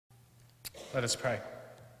Let us pray.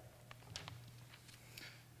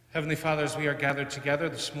 Heavenly Father, as we are gathered together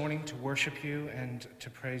this morning to worship you and to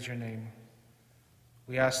praise your name,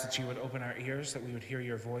 we ask that you would open our ears, that we would hear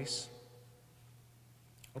your voice.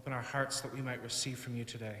 Open our hearts that we might receive from you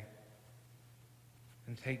today.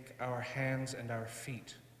 And take our hands and our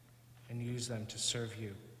feet and use them to serve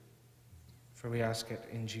you. For we ask it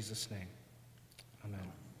in Jesus' name.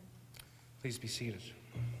 Amen. Please be seated.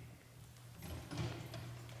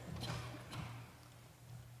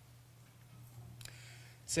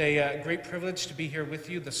 It's a great privilege to be here with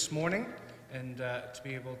you this morning and to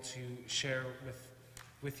be able to share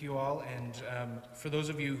with you all. And for those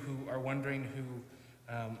of you who are wondering who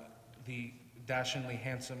the dashingly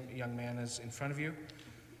handsome young man is in front of you,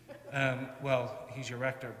 well, he's your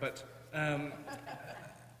rector. But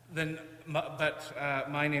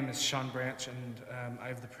my name is Shawn Branch, and I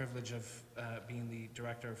have the privilege of being the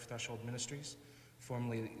director of Threshold Ministries,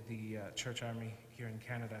 formerly the Church Army here in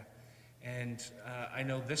Canada. And I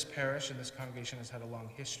know this parish and this congregation has had a long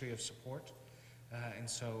history of support. And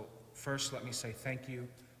so first, let me say thank you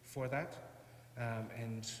for that.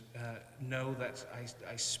 And know that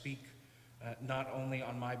I speak not only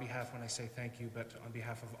on my behalf when I say thank you, but on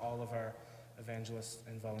behalf of all of our evangelists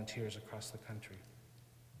and volunteers across the country.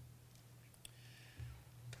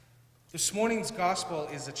 This morning's gospel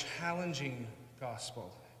is a challenging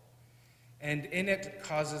gospel. And in it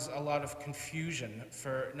causes a lot of confusion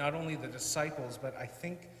for not only the disciples, but I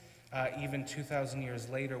think even 2,000 years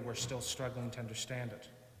later, we're still struggling to understand it.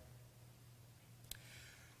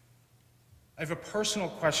 I have a personal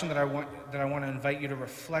question that I want to invite you to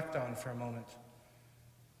reflect on for a moment.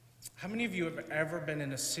 How many of you have ever been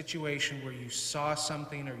in a situation where you saw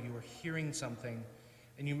something or you were hearing something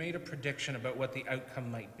and you made a prediction about what the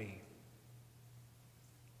outcome might be?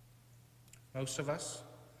 Most of us,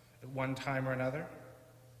 at one time or another.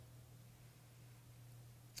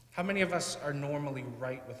 How many of us are normally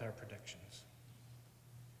right with our predictions?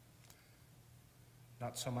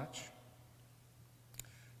 Not so much.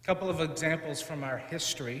 A couple of examples from our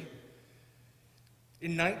history.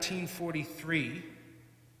 In 1943,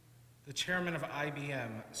 the chairman of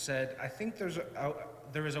IBM said, I think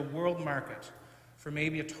there is a world market for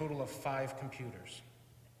maybe a total of 5 computers.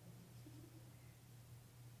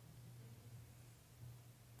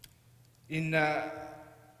 In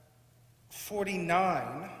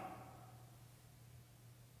 49,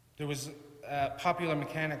 there was Popular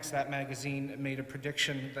Mechanics, that magazine, made a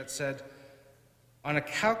prediction that said, on a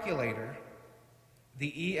calculator, the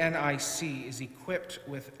ENIC is equipped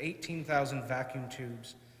with 18,000 vacuum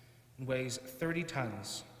tubes and weighs 30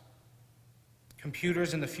 tons.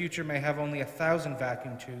 Computers in the future may have only 1,000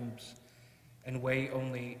 vacuum tubes and weigh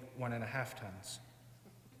only 1.5 tons.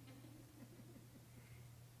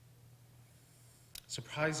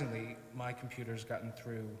 Surprisingly, my computer's gotten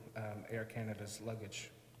through Air Canada's luggage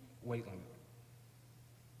weight limit.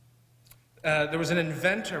 There was an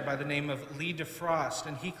inventor by the name of Lee DeFrost,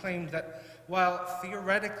 and he claimed that while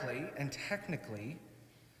theoretically and technically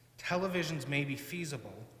televisions may be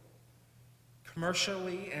feasible,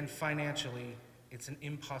 commercially and financially, it's an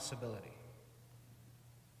impossibility.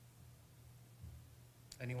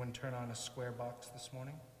 Anyone turn on a square box this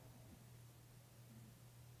morning?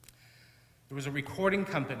 There was a recording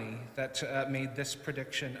company that made this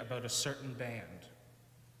prediction about a certain band.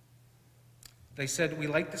 They said, we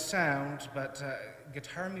like the sound, but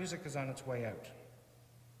guitar music is on its way out.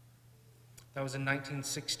 That was in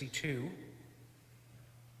 1962.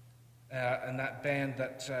 And that band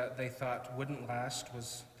that they thought wouldn't last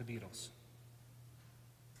was the Beatles.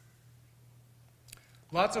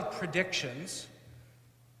 Lots of predictions.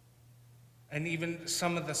 And even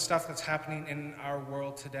some of the stuff that's happening in our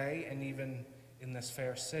world today, and even in this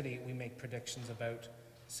fair city, we make predictions about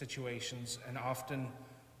situations, and often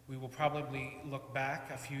we will probably look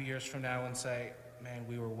back a few years from now and say, man,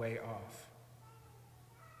 we were way off.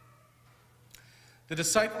 The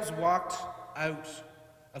disciples walked out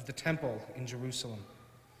of the temple in Jerusalem,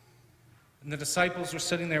 and the disciples were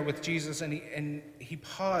sitting there with Jesus, and he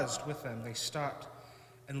paused with them. They stopped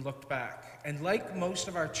and looked back. And like most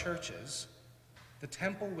of our churches, the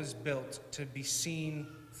temple was built to be seen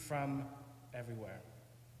from everywhere.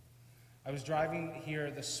 I was driving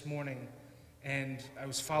here this morning, and I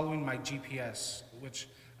was following my GPS, which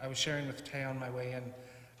I was sharing with Tay on my way in.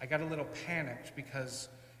 I got a little panicked because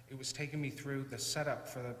it was taking me through the setup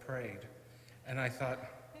for the parade. And I thought,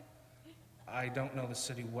 I don't know the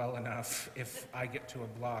city well enough if I get to a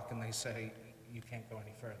block and they say, you can't go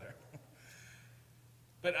any further.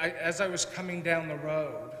 But as I was coming down the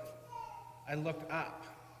road, I looked up,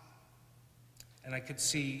 and I could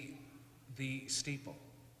see the steeple,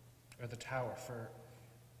 or the tower for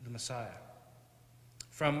the Messiah,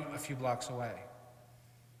 from a few blocks away.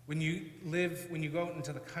 When you go out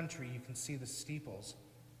into the country, you can see the steeples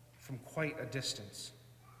from quite a distance.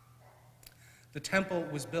 The temple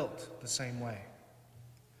was built the same way.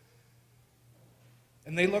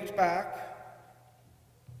 And they looked back,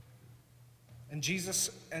 and Jesus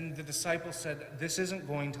and the disciples said, "This isn't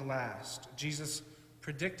going to last." Jesus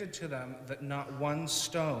predicted to them that not one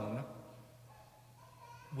stone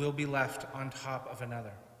will be left on top of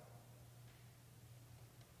another.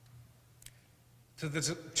 To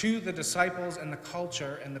the disciples and the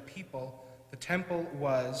culture and the people, the temple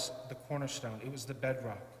was the cornerstone. It was the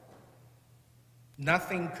bedrock.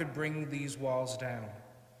 Nothing could bring these walls down.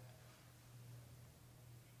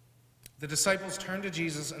 The disciples turned to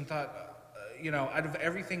Jesus and thought, out of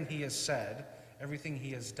everything he has said, everything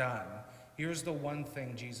he has done, here's the one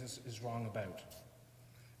thing Jesus is wrong about.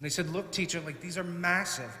 And they said, "Look, teacher, these are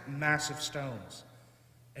massive, massive stones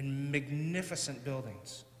and magnificent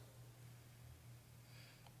buildings."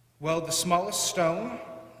 Well, the smallest stone,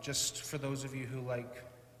 just for those of you who like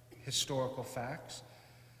historical facts,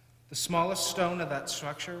 the smallest stone of that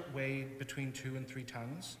structure weighed between 2 and 3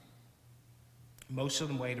 tons. Most of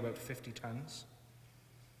them weighed about 50 tons.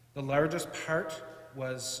 The largest part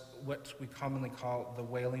was what we commonly call the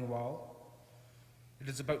Wailing Wall. It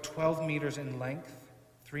is about 12 meters in length,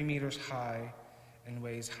 3 meters high, and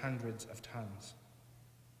weighs hundreds of tons.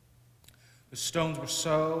 The stones were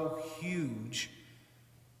so huge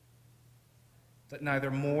that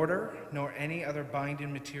neither mortar nor any other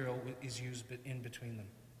binding material is used in between them.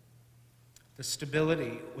 The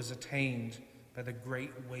stability was attained by the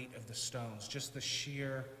great weight of the stones. Just the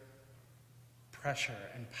sheer pressure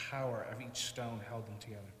and power of each stone held them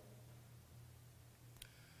together.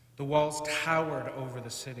 The walls towered over the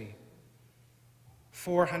city,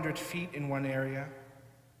 400 feet in one area.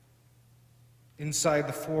 Inside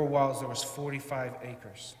the 4 walls, there was 45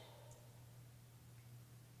 acres.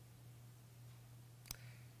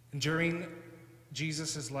 And during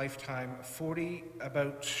Jesus' lifetime,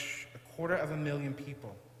 about 250,000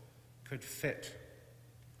 people could fit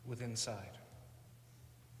within inside.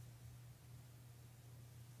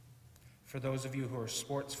 For those of you who are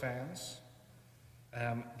sports fans,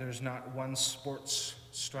 there's not one sports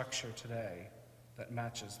structure today that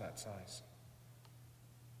matches that size.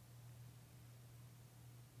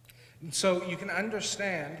 And so you can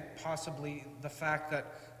understand possibly the fact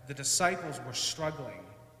that the disciples were struggling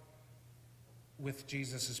with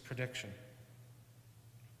Jesus' prediction.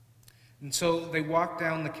 And so they walked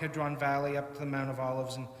down the Kidron Valley up to the Mount of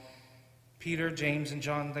Olives, and Peter, James, and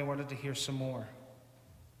John, they wanted to hear some more.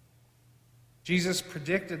 Jesus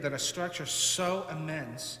predicted that a structure so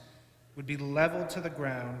immense would be leveled to the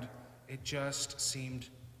ground, it just seemed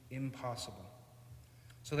impossible.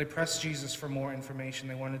 So they pressed Jesus for more information.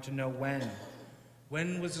 They wanted to know when.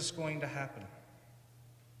 When was this going to happen?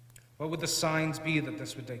 What would the signs be that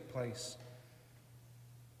this would take place?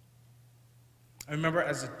 I remember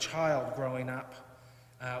as a child growing up,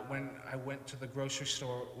 when I went to the grocery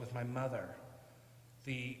store with my mother,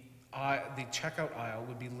 the checkout aisle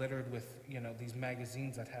would be littered with, these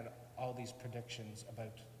magazines that had all these predictions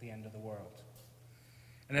about the end of the world.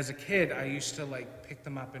 And as a kid, I used to pick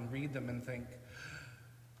them up and read them and think,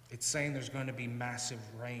 it's saying there's going to be massive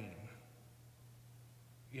rain.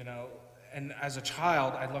 And as a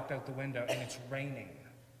child, I looked out the window and it's raining.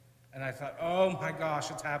 And I thought, oh my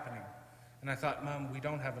gosh, it's happening. And I thought, Mom, we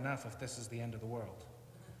don't have enough if this is the end of the world.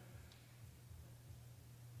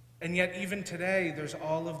 And yet, even today, there's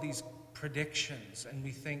all of these predictions, and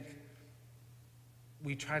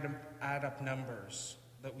we try to add up numbers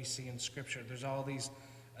that we see in Scripture. There's all these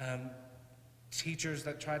teachers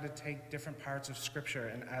that try to take different parts of Scripture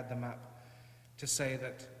and add them up to say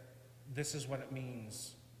that this is what it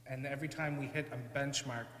means. And every time we hit a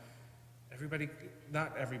benchmark,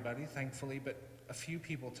 not everybody, thankfully, but a few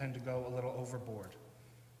people tend to go a little overboard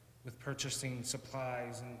with purchasing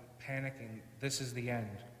supplies and panicking. This is the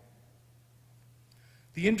end.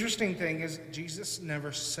 The interesting thing is Jesus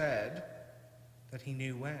never said that he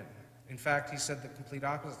knew when. In fact, he said the complete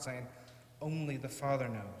opposite, saying, only the Father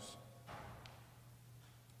knows.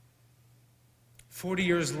 40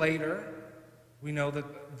 years later, we know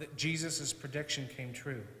that Jesus' prediction came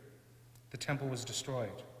true. The temple was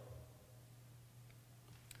destroyed.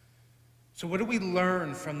 So what do we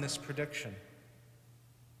learn from this prediction?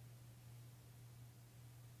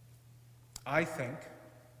 I think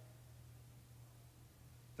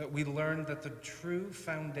that we learn that the true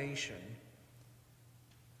foundation,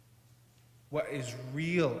 what is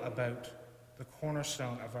real about the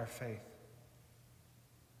cornerstone of our faith,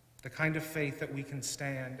 The kind of faith that we can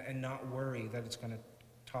stand and not worry that it's going to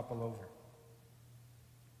topple over.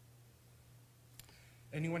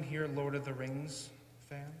 Anyone here Lord of the Rings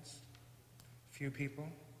fans? Few people.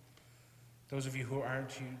 Those of you who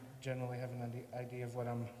aren't, you generally have an idea of what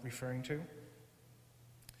I'm referring to.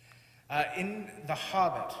 In The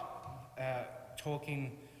Hobbit,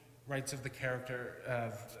 Tolkien writes of the character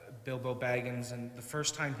of Bilbo Baggins and the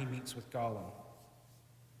first time he meets with Gollum.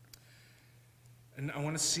 And I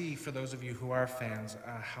want to see, for those of you who are fans,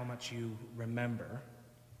 how much you remember.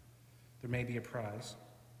 There may be a prize.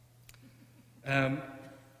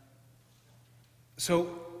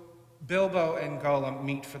 So Bilbo and Gollum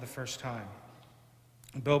meet for the first time.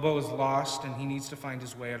 Bilbo is lost and he needs to find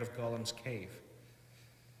his way out of Gollum's cave.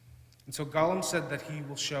 And so Gollum said that he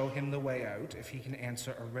will show him the way out if he can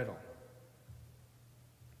answer a riddle.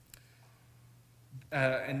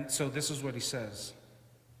 And so this is what he says.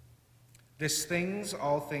 This things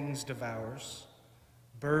all things devours,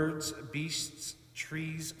 birds, beasts,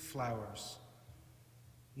 trees, flowers,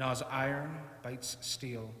 gnaws iron, bites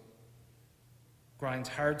steel, grinds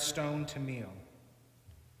hard stone to meal,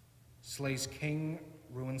 slays king,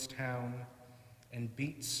 ruins town, and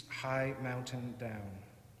beats high mountain down.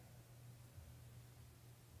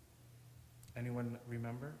 Anyone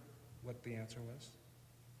remember what the answer was?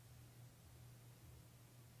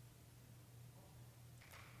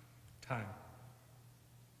 Time.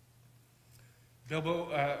 Bilbo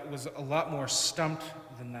was a lot more stumped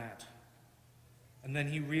than that. And then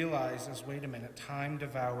he realizes, wait a minute, time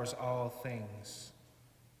devours all things.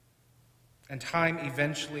 And time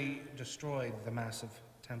eventually destroyed the massive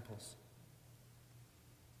temples.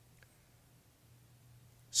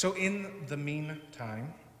 So in the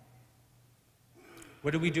meantime,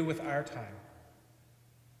 what do we do with our time?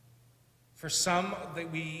 For some,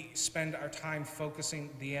 that we spend our time focusing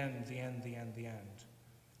the end,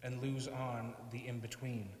 and lose on the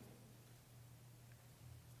in-between.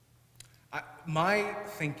 My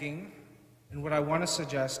thinking, and what I want to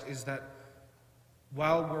suggest, is that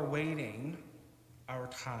while we're waiting our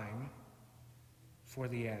time for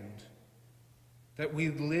the end, that we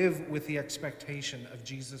live with the expectation of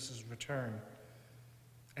Jesus' return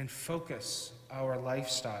and focus our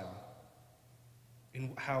lifestyle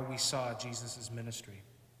in how we saw Jesus' ministry.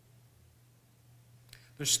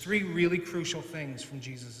 There's three really crucial things from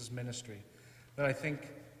Jesus' ministry that I think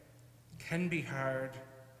can be hard,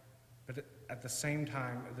 but at the same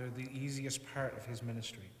time, they're the easiest part of his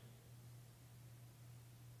ministry.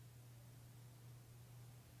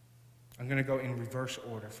 I'm going to go in reverse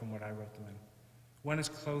order from what I wrote them in. One is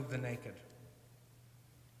clothe the naked.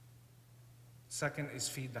 Second is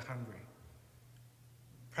feed the hungry.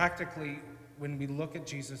 Practically, when we look at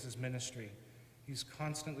Jesus' ministry, he's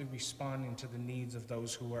constantly responding to the needs of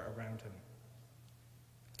those who are around him.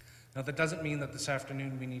 Now, that doesn't mean that this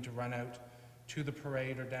afternoon we need to run out to the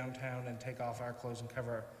parade or downtown and take off our clothes and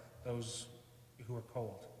cover those who are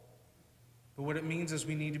cold. But what it means is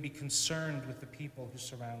we need to be concerned with the people who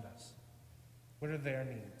surround us. What are their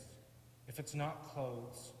needs? If it's not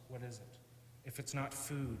clothes, what is it? If it's not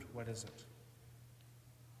food, what is it?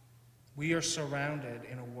 We are surrounded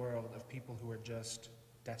in a world of people who are just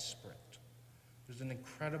desperate. There's an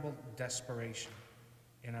incredible desperation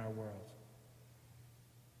in our world.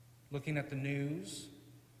 Looking at the news,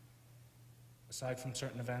 aside from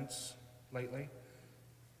certain events lately,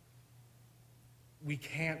 we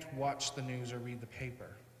can't watch the news or read the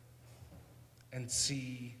paper and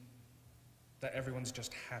see that everyone's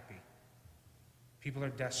just happy. People are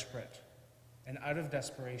desperate. And out of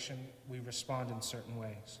desperation, we respond in certain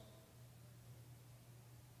ways.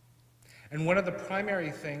 And one of the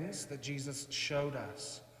primary things that Jesus showed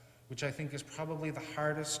us, which I think is probably the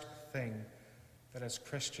hardest thing that as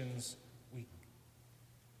Christians we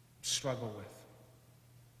struggle with,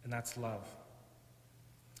 and that's love.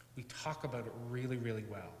 We talk about it really, really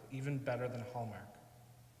well, even better than Hallmark.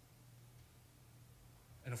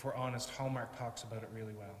 And if we're honest, Hallmark talks about it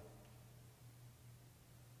really well.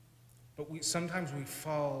 But sometimes we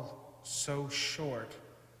fall so short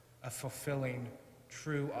of fulfilling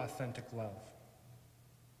true, authentic love.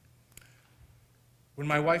 When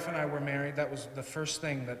my wife and I were married, that was the first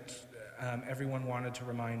thing that everyone wanted to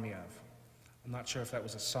remind me of. I'm not sure if that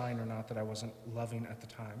was a sign or not that I wasn't loving at the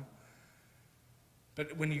time.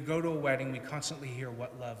 But when you go to a wedding, we constantly hear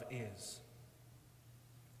what love is.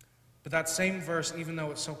 But that same verse, even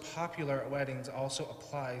though it's so popular at weddings, also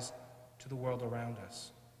applies to the world around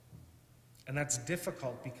us. And that's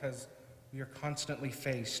difficult because we are constantly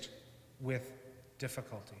faced with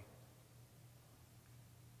difficulty.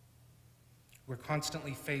 We're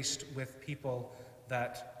constantly faced with people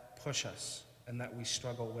that push us and that we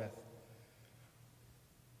struggle with.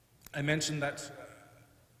 I mentioned that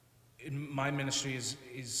in my ministry is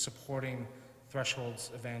supporting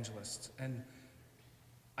Threshold's evangelists, and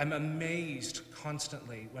I'm amazed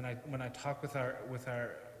constantly when I talk with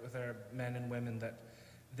our men and women that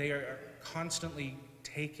they are constantly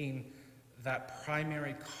taking that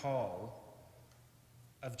primary call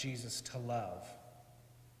of Jesus to love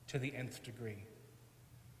to the nth degree.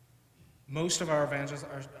 Most of our evangelists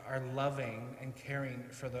are loving and caring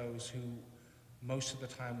for those who most of the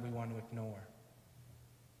time we want to ignore.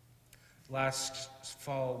 Last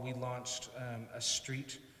fall, we launched a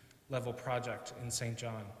street-level project in St.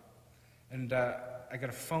 John. And I got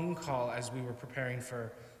a phone call as we were preparing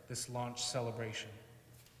for this launch celebration.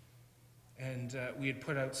 And we had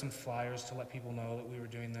put out some flyers to let people know that we were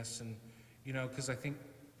doing this. And, you know, because I think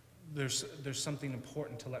there's something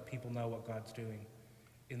important to let people know what God's doing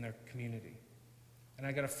in their community. And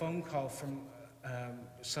I got a phone call from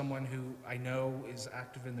someone who I know is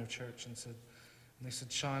active in their church, and they said,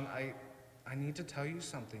 Shawn, I need to tell you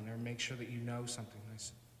something, or make sure that you know something. And I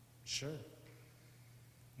said, sure. And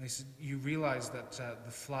they said, you realize that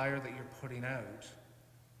the flyer that you're putting out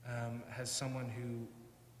has someone who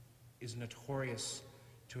is notorious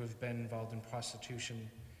to have been involved in prostitution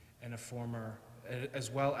and a former, as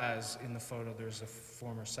well as in the photo, there's a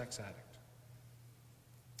former sex addict.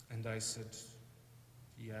 And I said,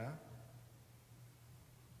 yeah.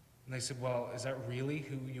 And they said, well, is that really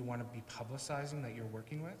who you want to be publicizing that you're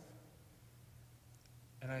working with?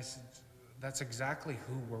 And I said, that's exactly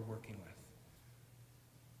who we're working with.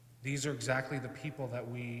 These are exactly the people that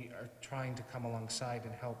we are trying to come alongside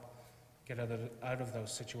and help get out of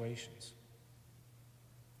those situations.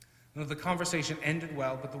 Now, the conversation ended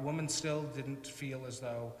well, but the woman still didn't feel as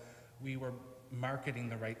though we were marketing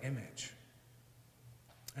the right image.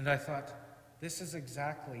 And I thought, this is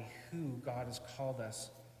exactly who God has called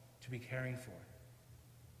us to be caring for.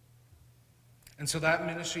 And so that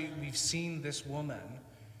ministry, we've seen this woman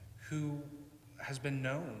who has been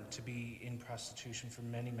known to be in prostitution for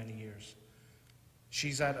many, many years.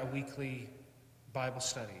 She's at a weekly Bible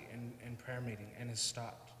study and prayer meeting and has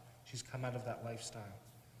stopped. She's come out of that lifestyle.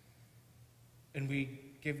 And we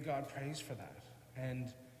give God praise for that.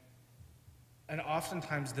 And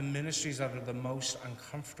oftentimes the ministries that are the most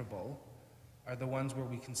uncomfortable are the ones where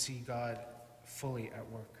we can see God fully at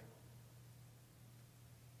work.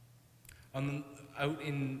 Out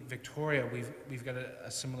in Victoria, we've got a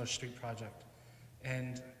similar street project.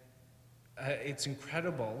 And it's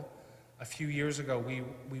incredible. A few years ago,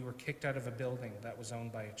 we were kicked out of a building that was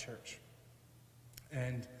owned by a church.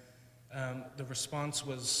 And the response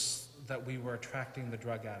was that we were attracting the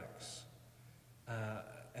drug addicts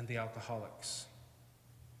and the alcoholics.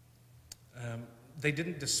 They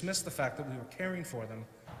didn't dismiss the fact that we were caring for them,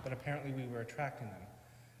 but apparently we were attracting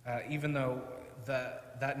them, even though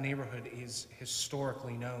that neighborhood is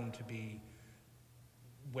historically known to be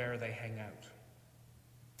where they hang out.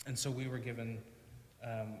 And so we were given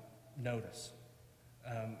notice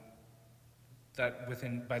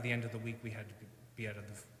that by the end of the week we had to be out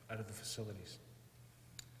of the facilities.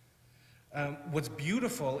 What's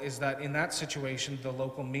beautiful is that in that situation, the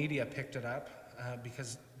local media picked it up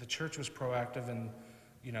because the church was proactive, and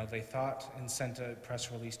they thought and sent a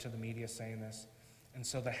press release to the media saying this. And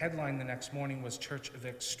so the headline the next morning was "Church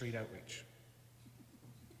Evicts Street Outreach."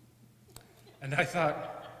 And I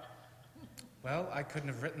thought, well, I couldn't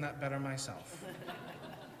have written that better myself.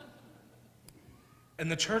 And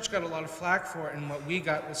the church got a lot of flack for it, and what we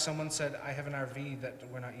got was someone said, I have an RV that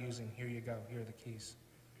we're not using. Here you go. Here are the keys.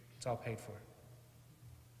 It's all paid for.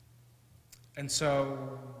 And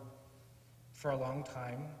so, for a long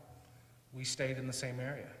time, we stayed in the same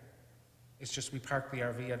area. It's just we parked the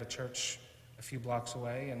RV at a church a few blocks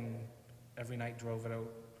away, and every night drove it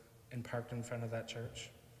out and parked in front of that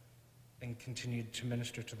church and continued to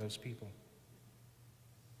minister to those people.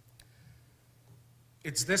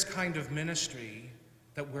 It's this kind of ministry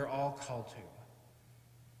that we're all called to.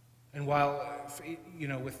 And while,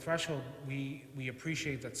 with Threshold, we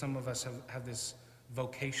appreciate that some of us have this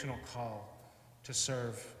vocational call to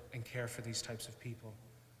serve and care for these types of people.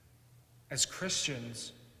 As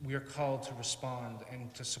Christians, we are called to respond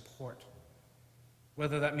and to support.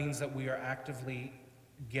 Whether that means that we are actively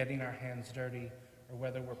getting our hands dirty, or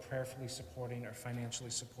whether we're prayerfully supporting or financially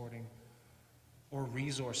supporting or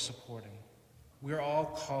resource supporting. We're all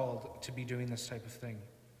called to be doing this type of thing.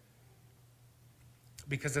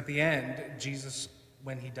 Because at the end, Jesus,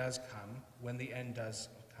 when he does come, when the end does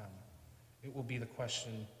come, it will be the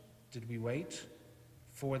question, did we wait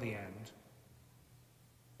for the end,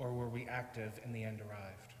 or were we active and the end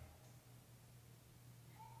arrived?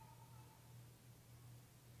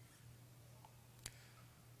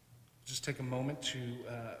 just take a moment to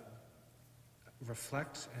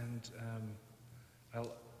reflect, and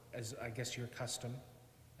as I guess your custom,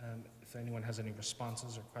 if anyone has any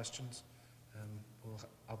responses or questions,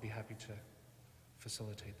 I'll be happy to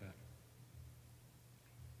facilitate that.